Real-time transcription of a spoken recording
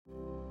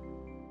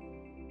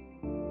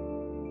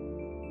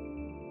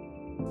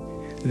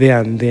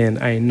there and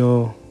then I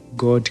know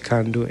God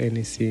can do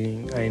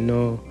anything. I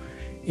know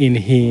in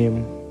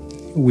Him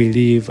we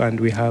live and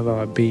we have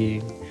our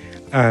being,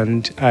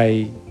 and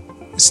I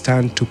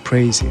stand to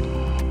praise Him.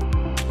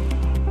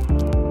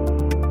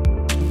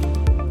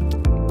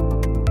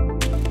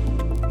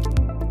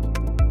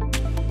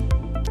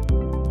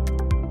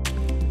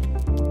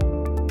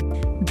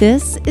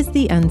 This is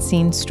The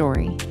Unseen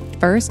Story,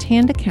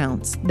 first-hand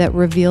accounts that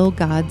reveal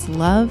God's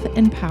love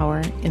and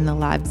power in the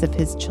lives of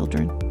His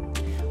children.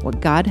 What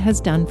God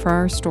has done for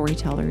our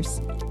storytellers,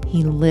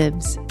 He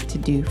lives to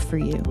do for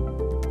you.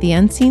 The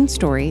Unseen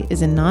Story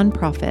is a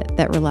nonprofit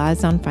that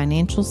relies on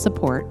financial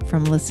support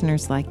from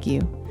listeners like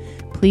you.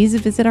 Please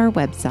visit our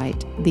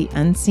website,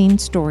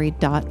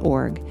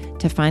 theunseenstory.org,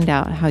 to find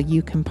out how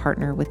you can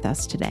partner with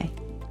us today.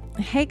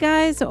 Hey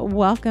guys,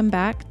 welcome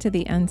back to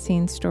The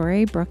Unseen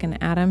Story. Brooke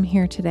and Adam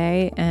here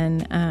today,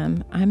 and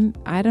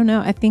I don't know,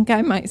 I think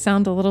I might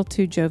sound a little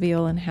too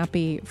jovial and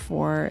happy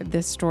for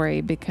this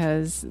story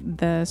because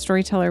the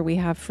storyteller we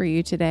have for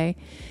you today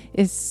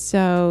is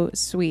so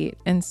sweet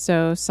and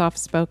so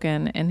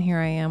soft-spoken, and here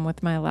I am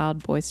with my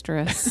loud,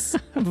 boisterous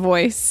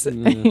voice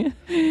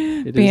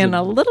being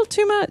a little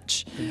too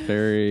much.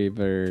 Very,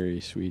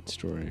 very sweet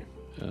story.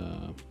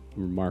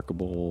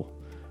 Remarkable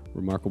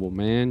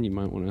man. You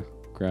might want to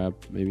grab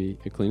maybe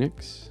a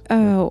Kleenex.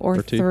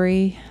 Or two.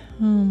 3.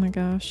 Oh my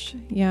gosh.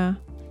 Yeah.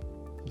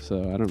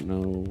 So I don't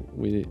know.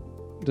 It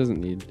doesn't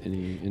need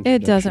any introduction.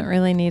 It doesn't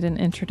really need an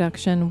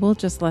introduction. We'll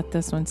just let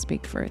this one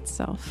speak for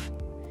itself.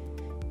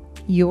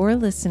 You're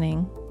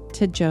listening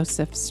to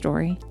Joseph's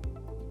story.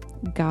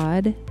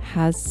 God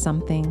has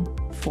something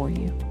for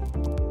you.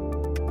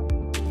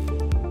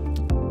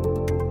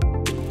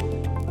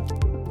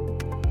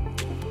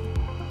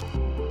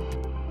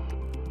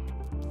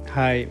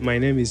 Hi, my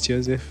name is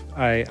Joseph.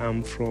 I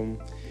am from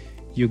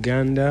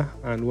Uganda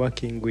and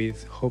working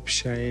with Hope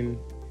Shine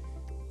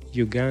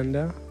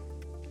Uganda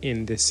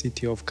in the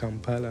city of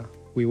Kampala.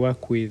 We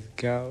work with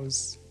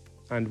girls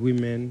and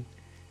women,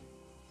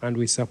 and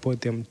we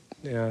support them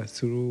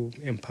through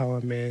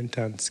empowerment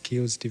and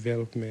skills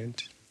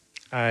development.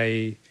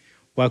 I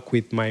work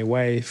with my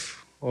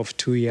wife of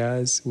 2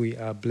 years. We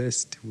are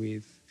blessed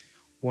with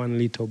one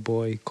little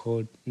boy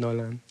called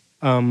Nolan.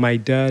 My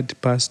dad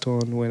passed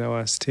on when I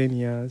was 10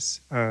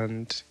 years,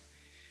 and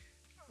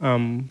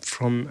I'm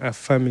from a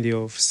family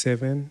of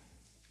 7.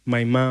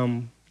 My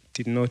mom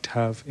did not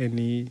have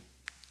any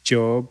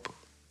job,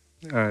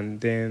 and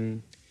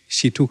then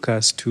she took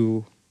us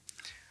to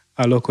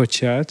a local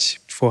church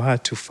for her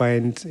to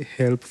find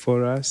help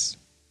for us.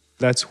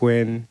 That's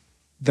when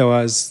there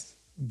was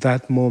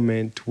that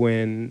moment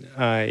when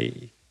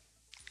I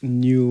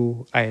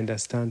knew I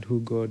understand who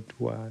God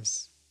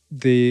was.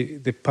 The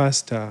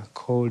pastor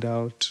called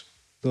out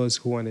those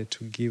who wanted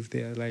to give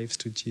their lives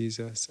to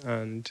Jesus,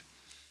 and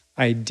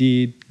I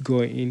did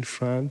go in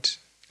front.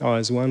 I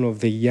was one of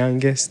the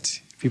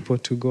youngest people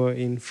to go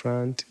in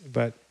front,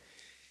 but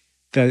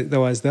there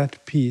was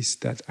that peace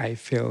that I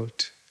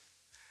felt,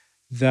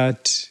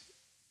 that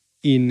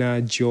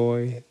inner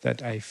joy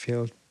that I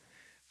felt.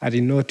 I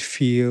did not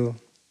feel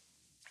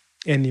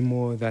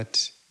anymore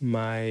that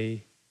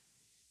my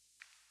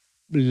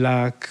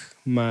lack,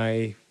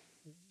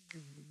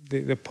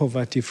 the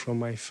poverty from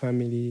my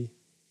family,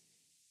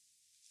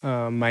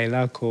 my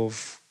lack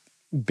of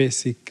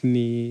basic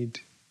need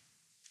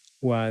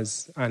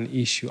was an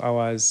issue. I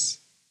was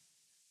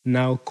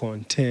now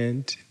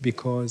content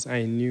because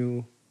I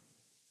knew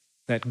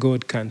that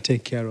God can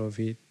take care of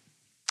it.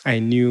 I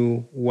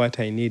knew what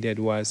I needed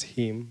was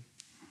Him.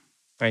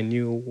 I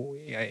knew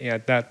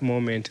at that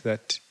moment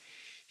that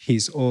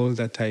He's all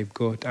that I've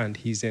got and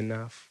He's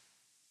enough.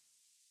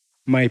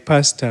 My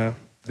pastor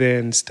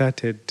then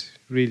started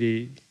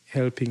really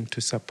helping to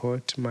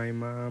support my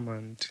mom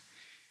and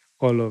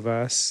all of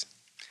us.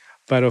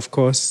 But of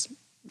course,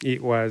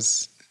 it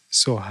was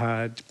so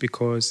hard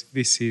because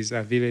this is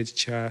a village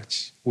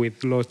church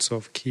with lots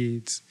of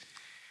kids.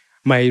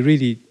 My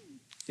really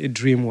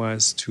dream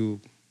was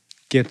to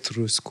get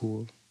through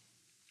school.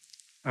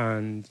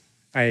 And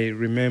I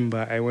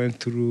remember I went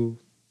through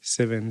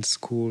 7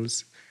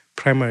 schools,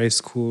 primary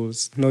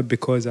schools, not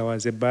because I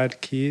was a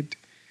bad kid,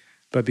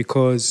 but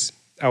because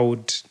I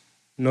would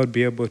not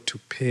be able to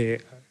pay.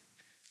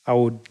 I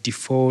would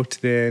default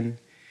then.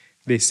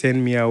 They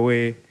send me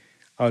away.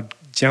 I would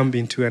jump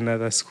into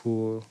another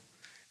school,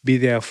 be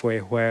there for a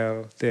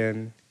while,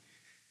 then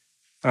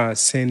they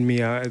send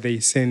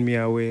me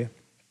away.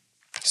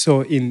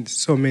 So in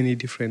so many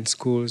different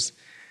schools.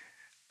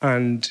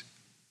 And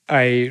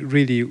I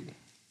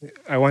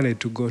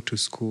wanted to go to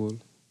school.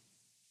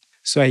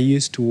 So I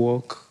used to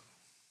walk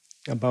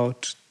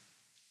about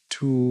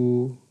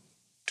 2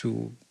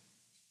 to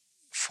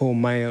 4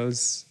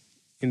 miles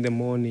in the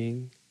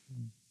morning,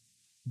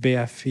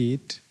 bare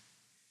feet.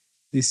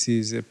 This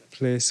is a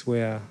place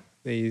where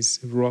there is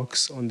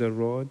rocks on the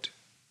road.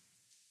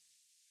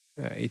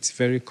 It's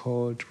very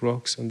cold,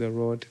 rocks on the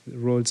road. The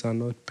roads are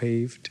not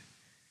paved.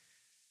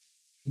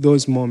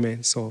 Those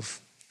moments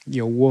of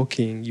you're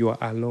walking, you are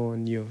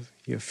alone,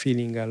 you're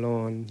feeling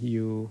alone,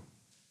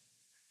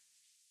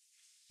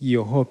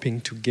 you're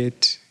hoping to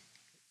get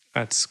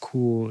at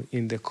school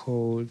in the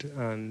cold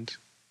and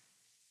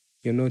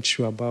you're not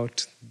sure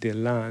about the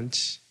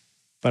lunch.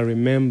 But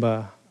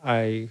remember,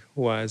 I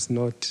was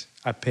not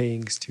a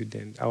paying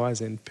student. I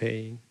wasn't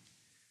paying.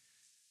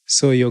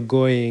 So you're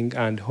going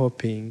and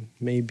hoping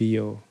maybe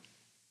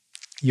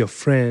your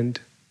friend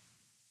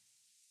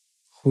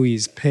who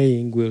is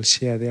paying will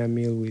share their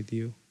meal with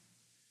you.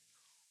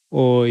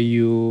 Or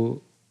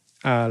you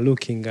are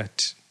looking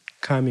at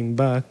coming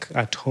back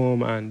at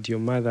home and your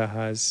mother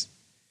has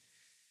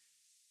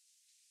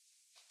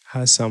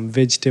some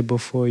vegetable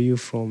for you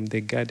from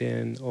the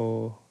garden,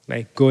 or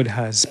like God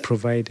has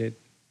provided.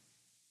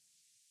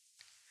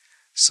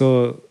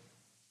 So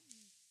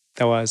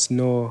there was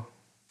no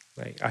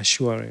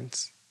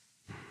assurance,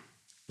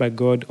 but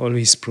God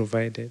always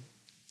provided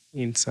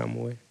in some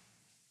way.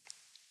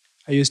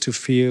 I used to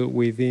feel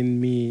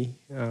within me,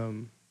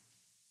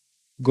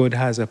 God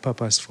has a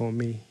purpose for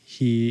me.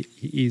 He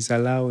is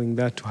allowing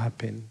that to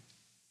happen.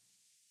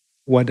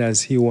 What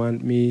does He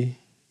want me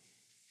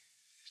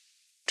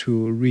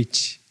to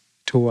reach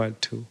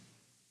toward to?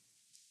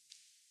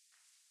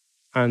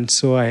 And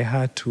so I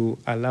had to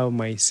allow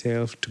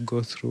myself to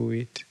go through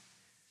it,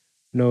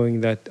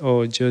 knowing that,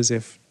 oh,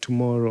 Joseph,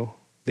 tomorrow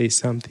there's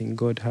something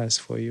God has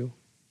for you.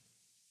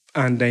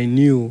 And I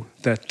knew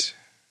that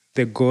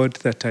the God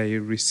that I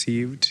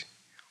received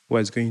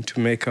was going to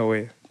make a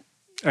way.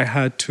 I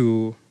had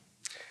to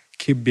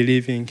keep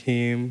believing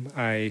Him.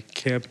 I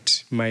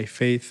kept my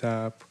faith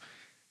up.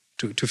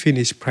 To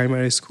finish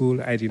primary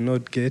school, I did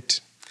not get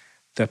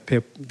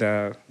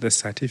the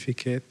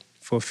certificate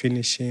for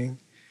finishing.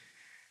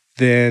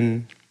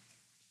 Then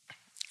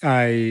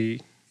I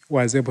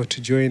was able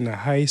to join a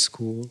high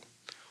school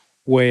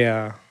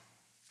where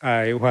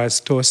I was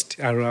tossed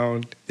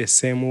around the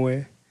same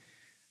way.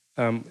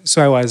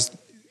 So I was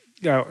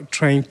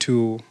trying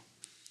to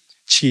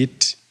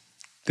cheat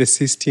the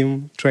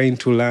system, trying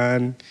to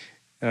learn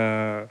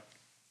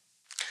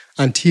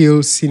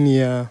until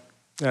senior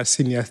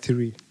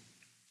 3.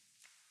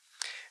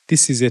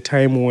 This is a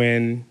time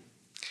when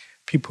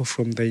people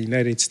from the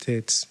United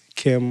States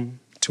came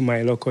to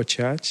my local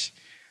church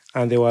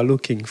and they were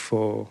looking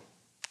for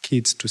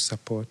kids to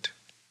support.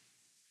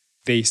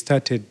 They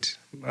started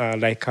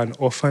like an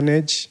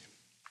orphanage.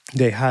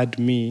 They had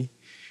me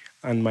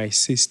and my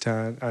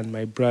sister and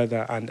my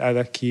brother and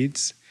other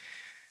kids.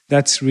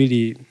 That's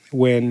really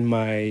when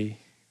my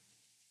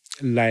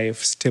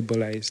life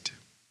stabilized.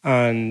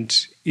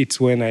 And it's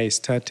when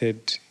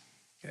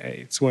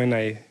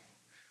I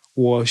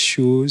wore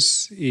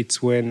shoes.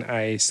 It's when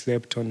I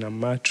slept on a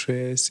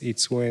mattress.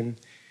 It's when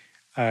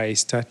I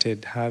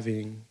started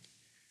having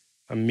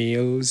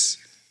meals,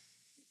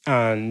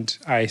 and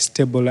I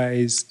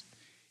stabilized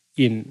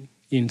in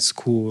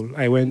school.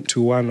 I went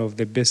to one of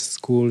the best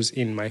schools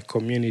in my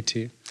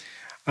community,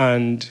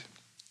 and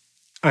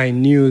I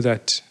knew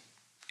that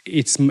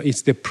it's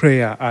the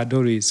prayer I'd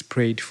always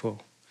prayed for,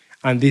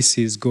 and this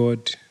is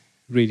God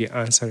really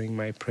answering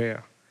my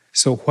prayer.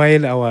 So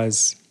while I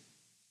was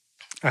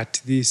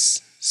at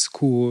this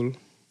school,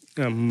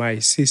 my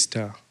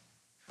sister,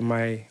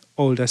 my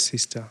older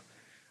sister,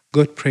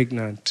 got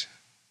pregnant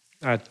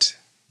at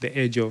the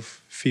age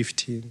of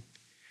 15.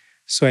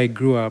 So I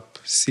grew up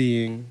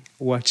seeing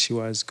what she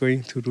was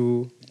going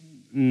through.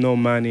 No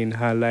man in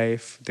her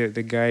life, the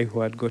guy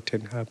who had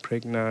gotten her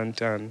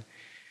pregnant, and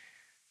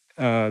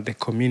the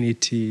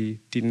community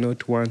did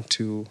not want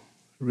to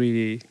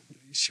really,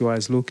 she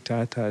was looked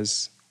at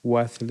as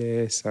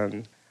worthless.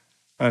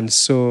 And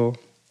so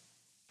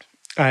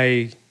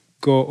I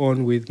go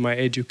on with my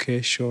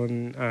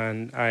education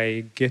and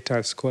I get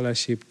a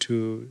scholarship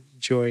to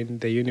join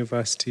the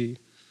university.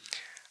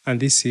 And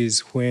this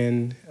is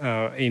when,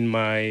 in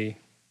my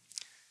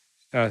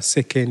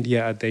second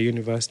year at the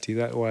university,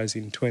 that was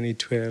in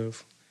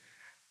 2012,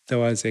 there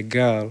was a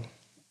girl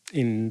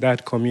in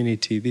that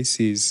community. This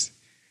is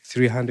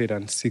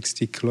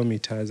 360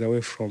 kilometers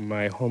away from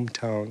my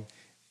hometown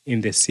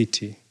in the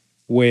city,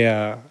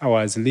 where I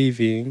was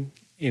living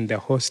in the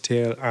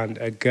hostel, and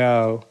a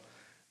girl,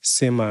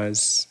 same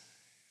as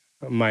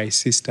my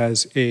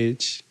sister's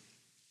age,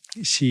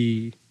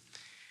 she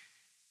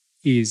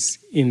is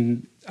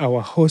in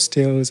our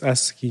hostels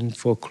asking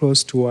for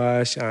clothes to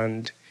wash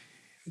and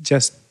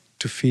just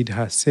to feed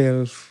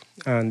herself.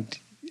 And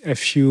a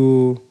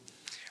few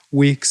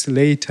weeks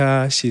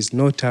later, she's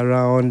not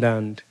around,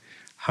 and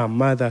her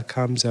mother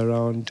comes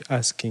around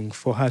asking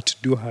for her to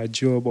do her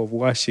job of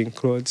washing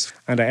clothes.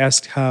 And I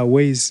asked her,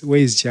 where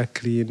is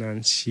Jacqueline?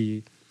 And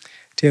she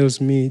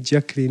tells me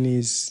Jacqueline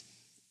is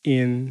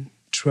in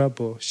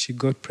trouble. She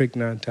got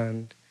pregnant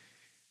and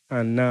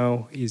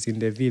now is in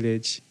the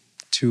village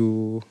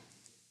to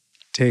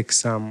take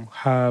some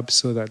herbs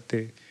so that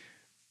the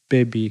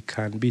baby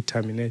can be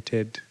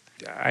terminated.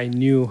 I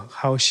knew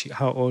how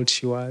old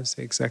she was,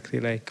 exactly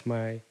like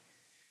my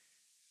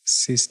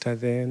sister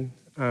then,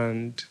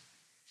 and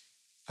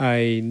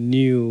I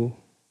knew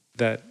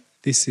that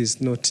this is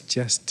not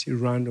just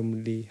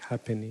randomly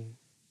happening.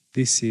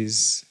 This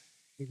is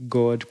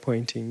God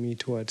pointing me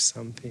towards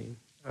something.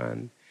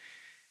 And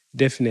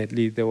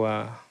definitely there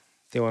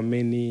were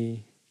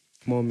many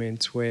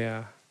moments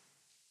where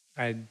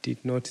I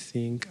did not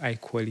think I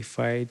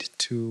qualified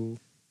to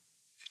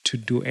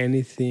do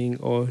anything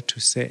or to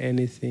say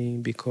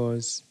anything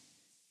because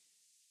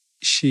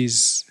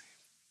she's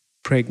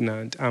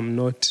pregnant. I'm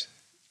not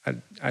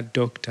a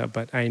doctor,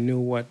 but I knew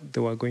what they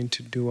were going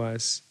to do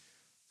was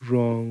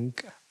wrong.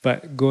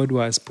 But God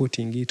was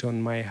putting it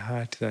on my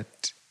heart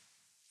that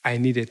I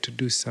needed to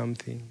do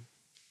something.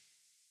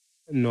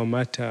 No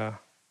matter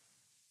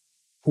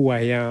who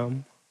I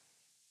am,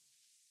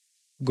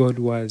 God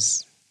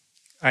was,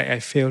 I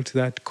felt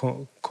that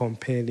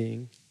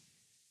compelling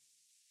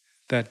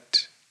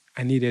that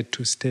I needed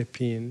to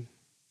step in.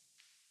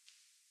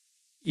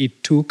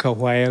 It took a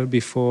while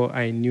before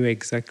I knew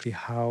exactly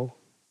how,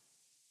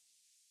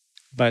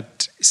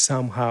 but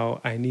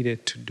somehow I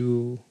needed to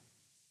do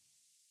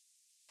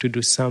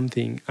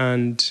something.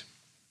 And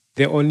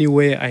the only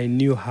way I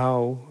knew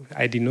how,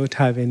 I did not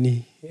have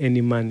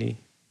any money.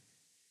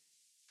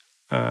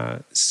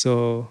 But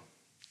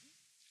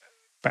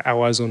I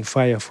was on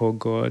fire for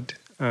God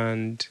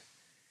and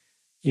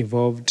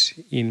involved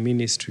in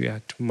ministry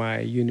at my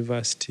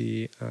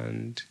university,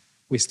 and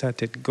we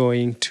started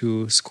going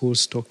to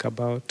schools, talk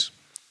about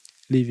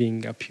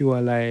living a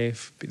pure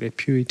life, the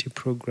purity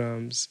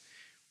programs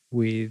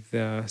with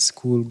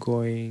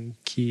school-going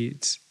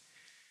kids.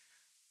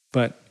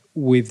 But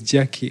with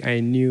Jackie, I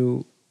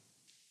knew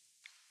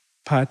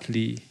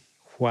partly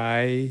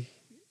why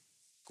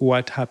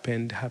what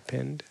happened.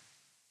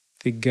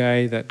 The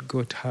guy that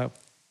got her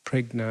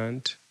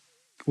pregnant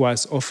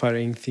was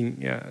offering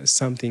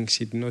something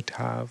she did not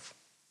have,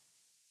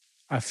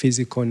 a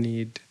physical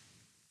need.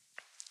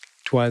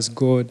 It was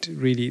God,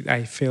 really.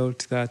 I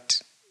felt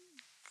that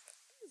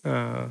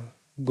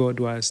God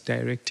was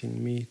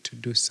directing me to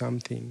do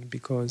something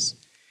because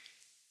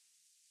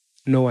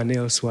no one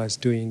else was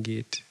doing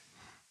it.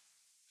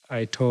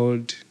 I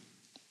told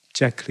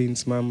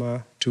Jacqueline's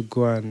mama to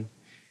go and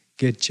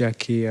get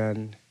Jackie,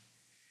 and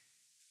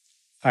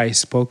I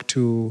spoke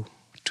to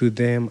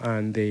them,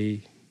 and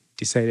they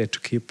decided to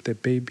keep the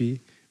baby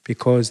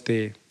because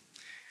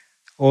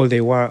all they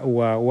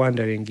were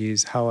wondering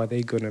is how are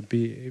they going to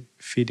be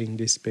feeding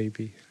this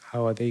baby?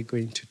 How are they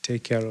going to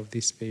take care of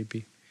this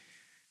baby?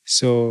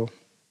 So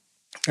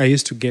I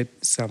used to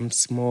get some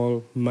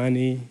small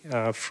money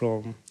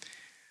from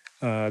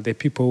the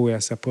people who were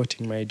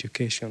supporting my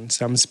education,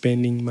 some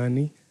spending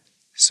money.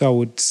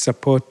 So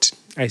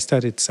I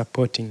started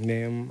supporting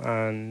them,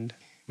 and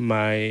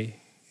my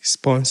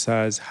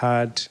sponsors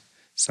had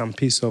some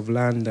piece of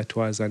land that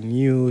was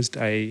unused.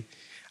 I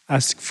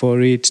asked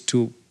for it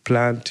to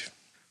plant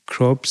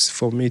crops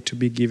for me to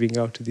be giving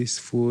out this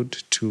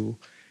food to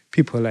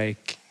people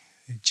like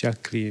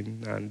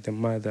Jacqueline and the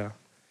mother.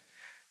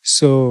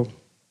 So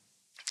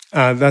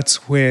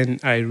that's when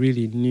I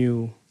really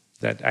knew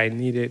that I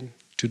needed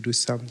to do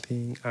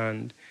something.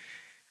 And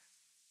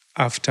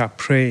after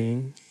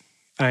praying,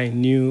 I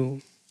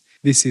knew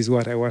this is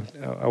what I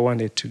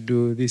wanted to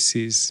do. This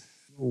is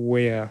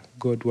where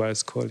God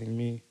was calling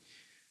me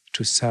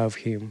to serve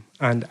Him,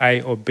 and I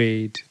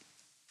obeyed.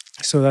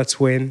 So that's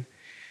when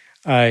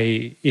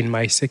in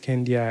my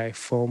second year, I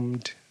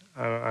formed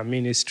a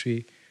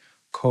ministry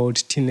called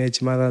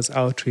Teenage Mothers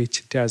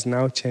Outreach. It has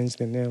now changed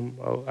the name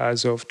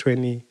as of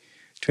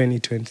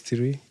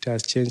 2023. It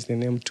has changed the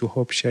name to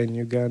Hope Shine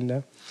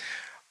Uganda.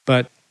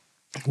 But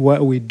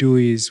what we do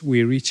is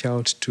we reach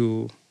out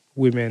to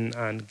women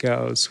and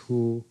girls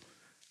who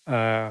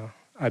are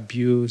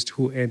abused,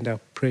 who end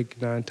up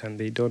pregnant and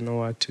they don't know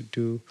what to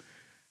do.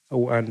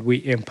 And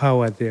we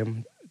empower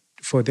them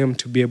for them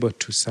to be able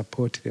to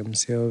support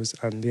themselves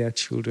and their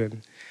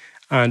children.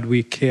 And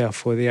we care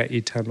for their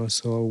eternal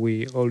soul.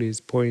 We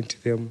always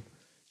point them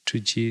to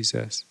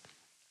Jesus.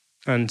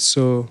 And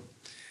so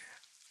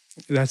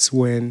that's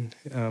when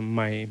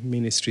my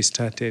ministry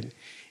started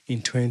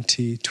in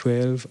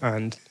 2012.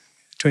 And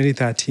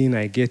 2013,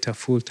 I get a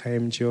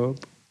full-time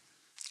job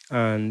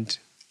and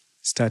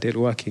started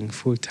working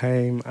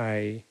full-time.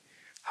 I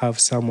have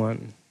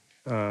someone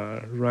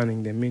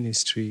running the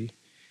ministry.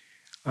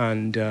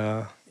 And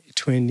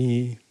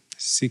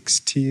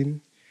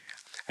 2016,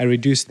 I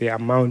reduced the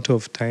amount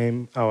of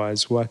time I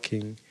was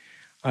working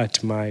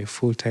at my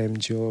full-time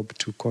job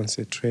to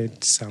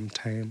concentrate some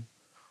time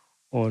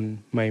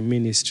on my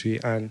ministry.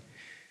 And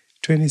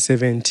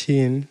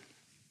 2017,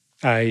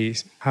 I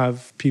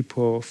have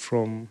people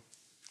from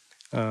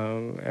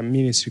a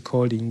ministry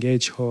called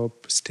Engage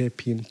Hope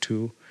step in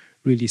to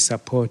really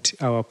support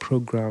our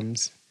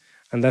programs.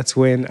 And that's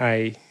when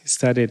I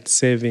started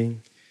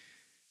saving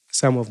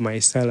some of my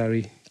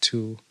salary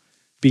to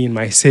be in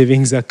my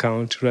savings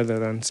account rather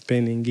than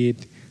spending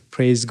it.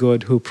 Praise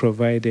God who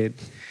provided.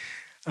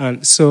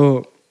 And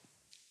so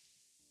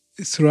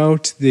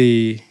throughout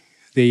the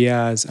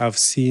years, I've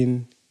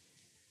seen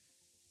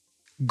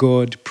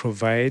God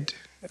provide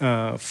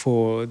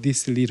for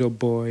this little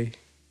boy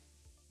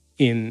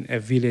in a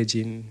village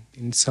in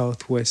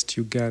southwest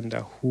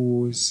Uganda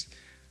whose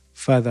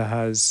father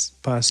has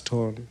passed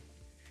on,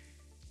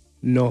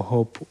 no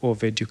hope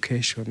of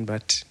education,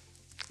 but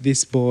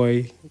this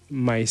boy,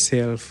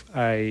 myself,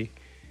 I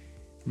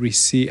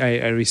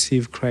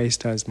receive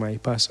Christ as my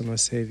personal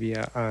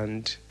savior,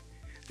 and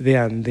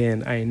there and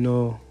then I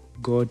know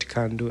God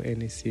can do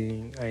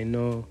anything. I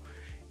know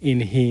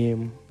in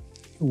Him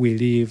we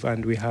live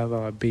and we have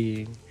our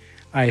being.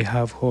 I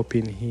have hope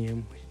in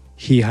Him.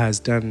 He has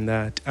done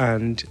that,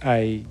 and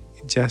I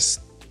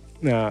just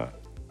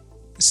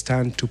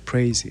stand to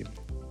praise Him.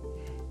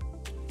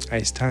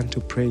 I stand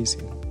to praise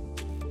Him.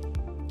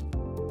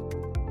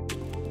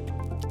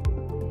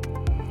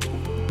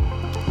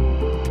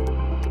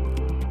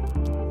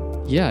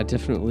 Yeah, I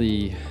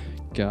definitely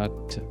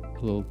got a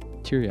little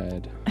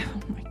teary-eyed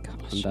Oh my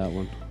gosh. on that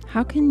one.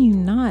 How can you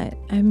not?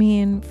 I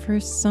mean, for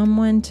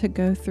someone to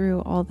go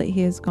through all that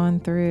he has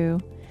gone through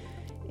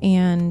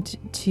and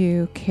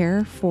to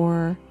care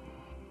for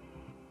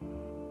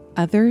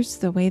others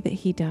the way that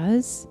he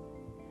does,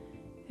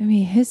 I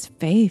mean, his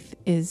faith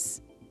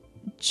is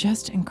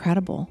just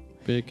incredible.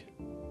 Big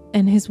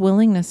And his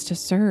willingness to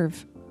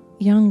serve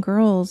young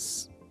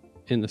girls.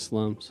 in the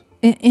slums.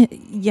 In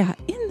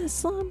the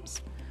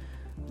slums.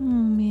 Oh,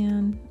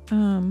 man.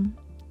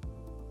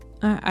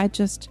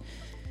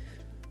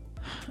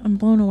 I'm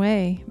blown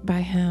away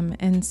by him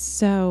and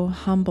so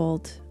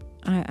humbled.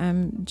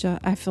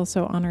 I feel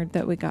so honored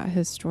that we got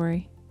his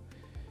story.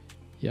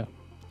 Yeah,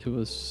 it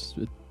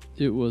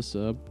was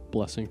a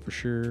blessing for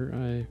sure.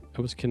 I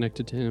was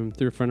connected to him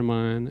through a friend of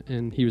mine,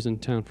 and he was in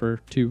town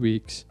for 2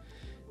 weeks,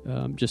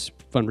 just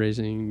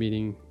fundraising,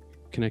 meeting,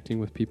 connecting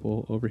with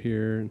people over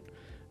here. And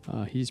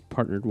he's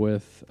partnered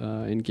with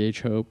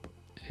Engage Hope,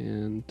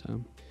 and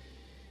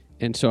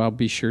so I'll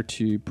be sure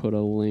to put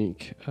a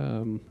link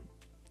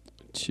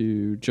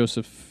to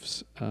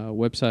Joseph's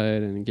website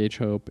and Engage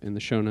Hope in the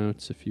show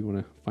notes if you want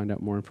to find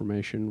out more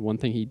information. One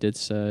thing he did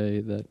say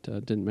that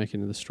didn't make it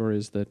into the story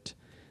is that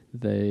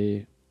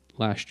they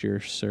last year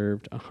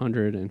served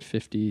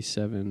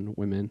 157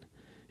 women.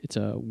 It's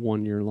a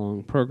 1 year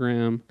long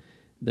program.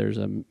 There's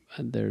a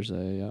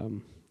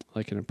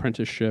like an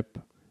apprenticeship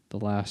the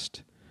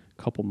last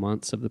couple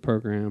months of the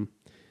program,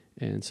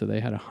 and so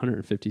they had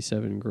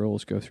 157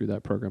 girls go through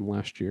that program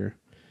last year.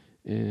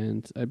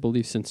 And I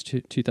believe since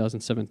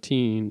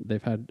 2017,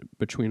 they've had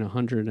between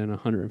 100 and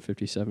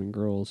 157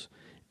 girls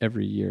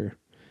every year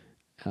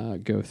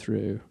go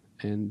through,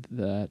 and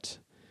that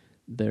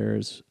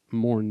there's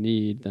more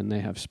need than they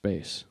have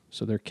space.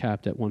 So they're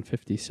capped at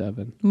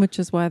 157. Which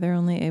is why they're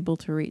only able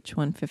to reach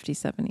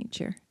 157 each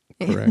year.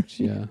 Correct,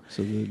 yeah.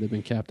 So they've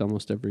been capped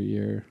almost every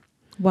year.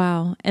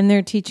 Wow. And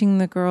they're teaching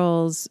the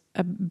girls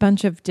a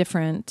bunch of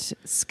different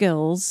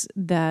skills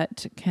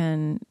that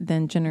can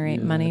then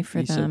generate money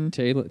for them.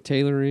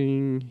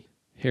 Tailoring,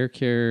 hair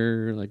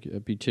care, like a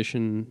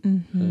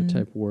beautician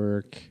type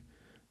work.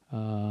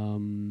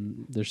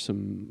 There's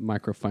some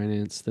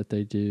microfinance that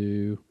they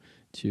do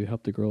to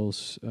help the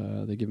girls.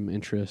 They give them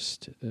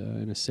interest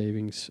in a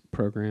savings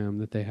program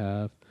that they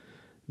have.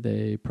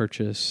 They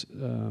purchase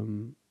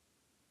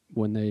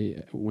when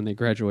they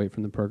graduate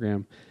from the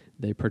program.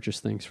 They purchase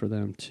things for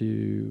them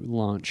to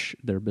launch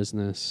their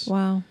business.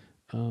 Wow.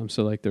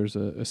 So like there's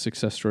a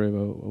success story of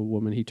a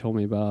woman he told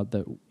me about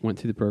that went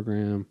through the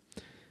program,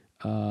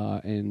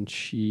 and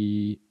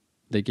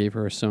they gave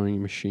her a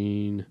sewing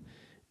machine,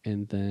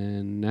 and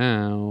then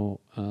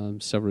now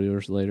several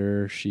years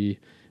later she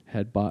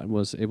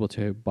was able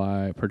to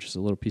purchase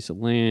a little piece of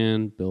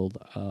land, build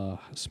a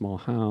small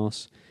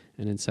house,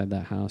 and inside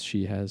that house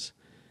she has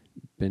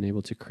been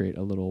able to create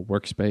a little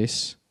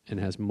workspace and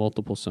has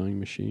multiple sewing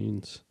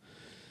machines.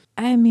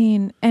 I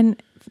mean,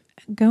 and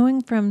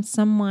going from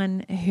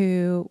someone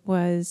who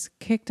was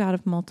kicked out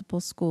of multiple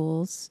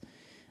schools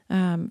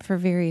for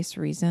various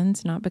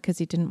reasons, not because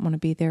he didn't want to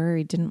be there or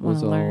he didn't want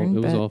to learn.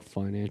 It was all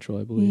financial,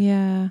 I believe.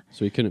 Yeah.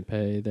 So he couldn't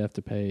pay. They have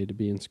to pay to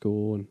be in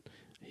school, and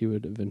he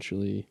would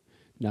eventually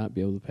not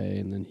be able to pay,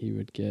 and then he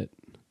would get,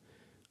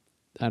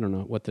 I don't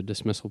know what the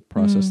dismissal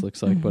process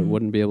looks like, but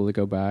wouldn't be able to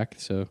go back.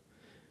 So,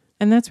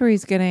 and that's where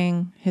he's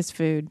getting his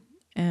food,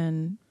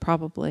 and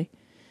probably.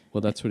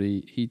 Well, that's what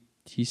he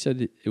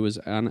said. It was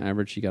on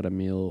average he got a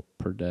meal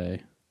per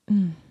day,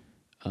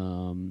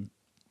 and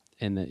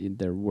that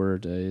there were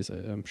days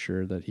I'm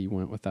sure that he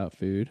went without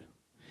food,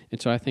 and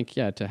so I think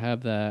to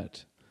have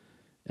that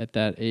at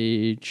that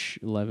age,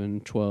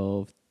 11,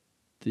 12,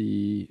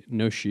 the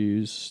no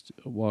shoes,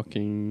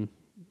 walking,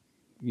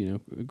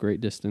 a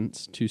great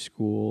distance to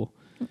school,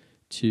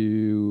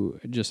 to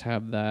just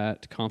have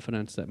that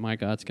confidence that my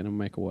God's going to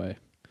make a way.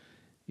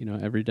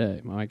 Every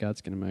day, my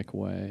God's going to make a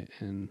way.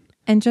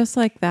 And just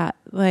like that,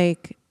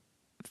 like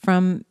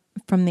from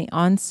the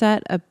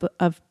onset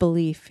of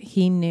belief,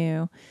 he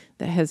knew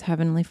that his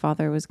Heavenly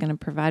Father was going to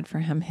provide for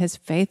him. His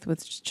faith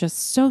was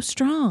just so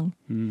strong.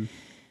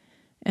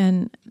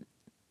 And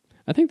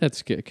I think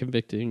that's a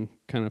convicting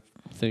kind of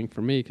thing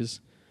for me,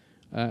 because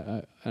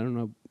I don't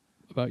know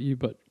about you,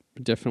 but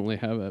definitely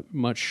have a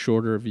much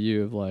shorter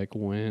view of like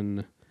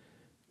when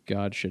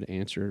God should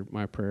answer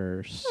my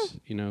prayers.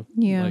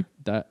 Yeah. Like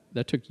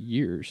that took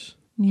years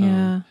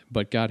Yeah.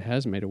 But God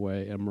has made a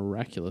way, a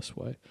miraculous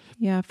way.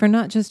 Yeah. For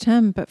not just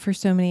him, but for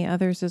so many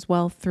others as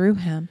well through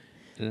him.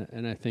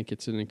 And I think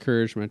it's an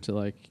encouragement to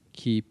like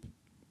keep,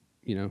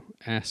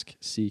 ask,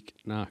 seek,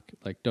 knock.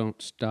 Like,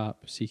 don't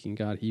stop seeking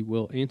God. He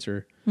will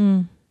answer.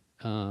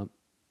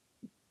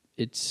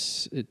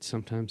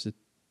 Sometimes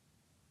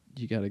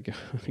you got to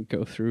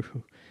go through.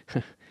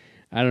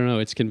 I don't know.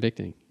 It's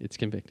convicting. It's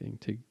convicting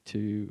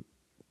to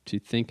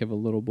think of a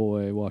little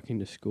boy walking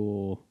to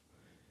school,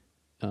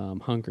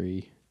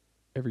 hungry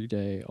every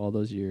day, all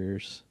those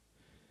years.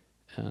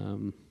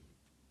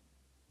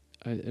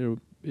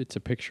 It's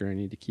a picture I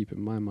need to keep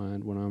in my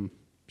mind when I'm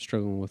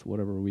struggling with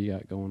whatever we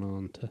got going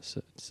on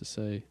to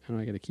say,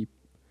 I got to keep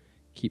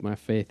my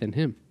faith in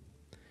him,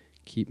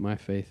 keep my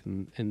faith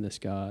in this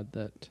God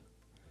that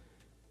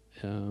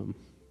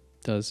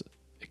does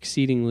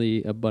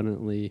exceedingly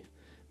abundantly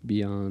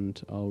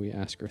beyond all we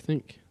ask or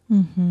think.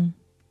 Mm-hmm.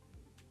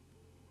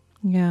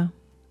 Yeah.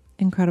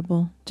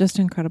 Incredible. Just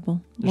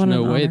incredible. There's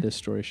no way this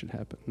story should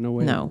happen. No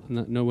way. No.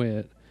 No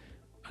way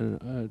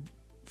a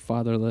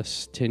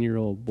fatherless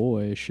 10-year-old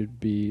boy should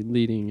be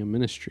leading a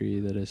ministry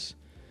that is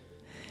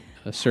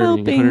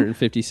serving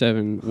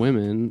 157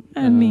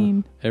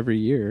 women every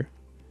year,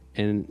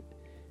 and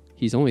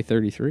he's only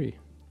 33.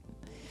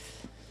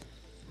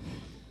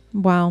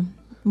 Wow.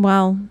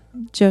 Well,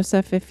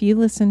 Joseph, if you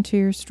listen to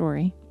your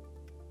story,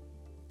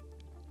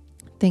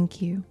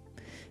 thank you.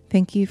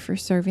 Thank you for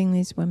serving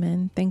these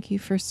women. Thank you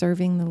for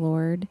serving the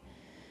Lord.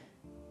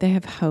 They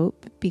have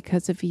hope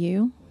because of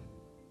you.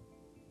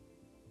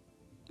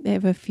 They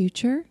have a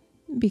future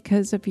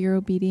because of your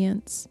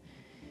obedience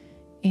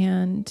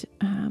and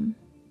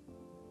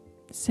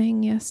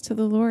saying yes to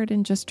the Lord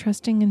and just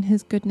trusting in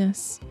his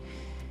goodness.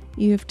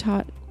 You have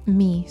taught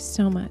me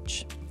so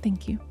much.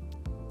 Thank you.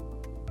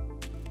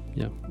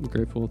 Yeah, I'm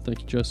grateful.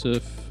 Thank you,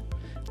 Joseph.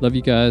 Love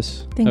you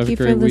guys. Thank you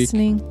for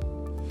listening.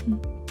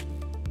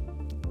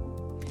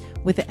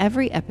 With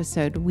every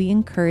episode, we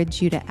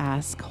encourage you to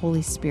ask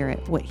Holy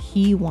Spirit what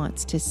he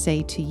wants to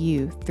say to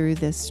you through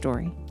this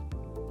story.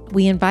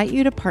 We invite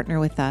you to partner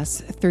with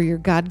us through your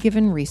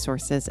God-given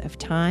resources of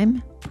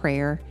time,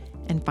 prayer,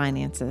 and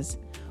finances.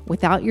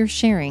 Without your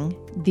sharing,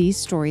 these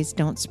stories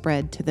don't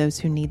spread to those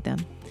who need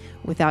them.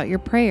 Without your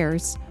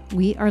prayers,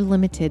 we are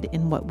limited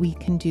in what we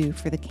can do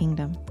for the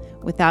kingdom.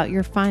 Without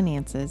your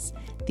finances,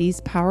 these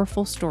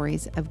powerful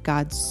stories of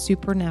God's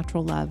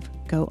supernatural love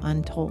go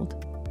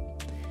untold.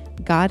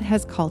 God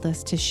has called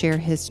us to share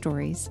his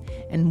stories,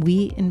 and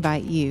we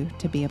invite you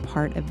to be a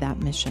part of that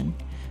mission.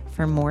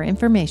 For more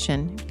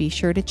information, be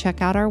sure to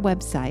check out our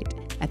website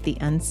at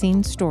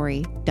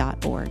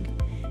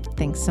theunseenstory.org.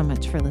 Thanks so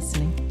much for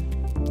listening.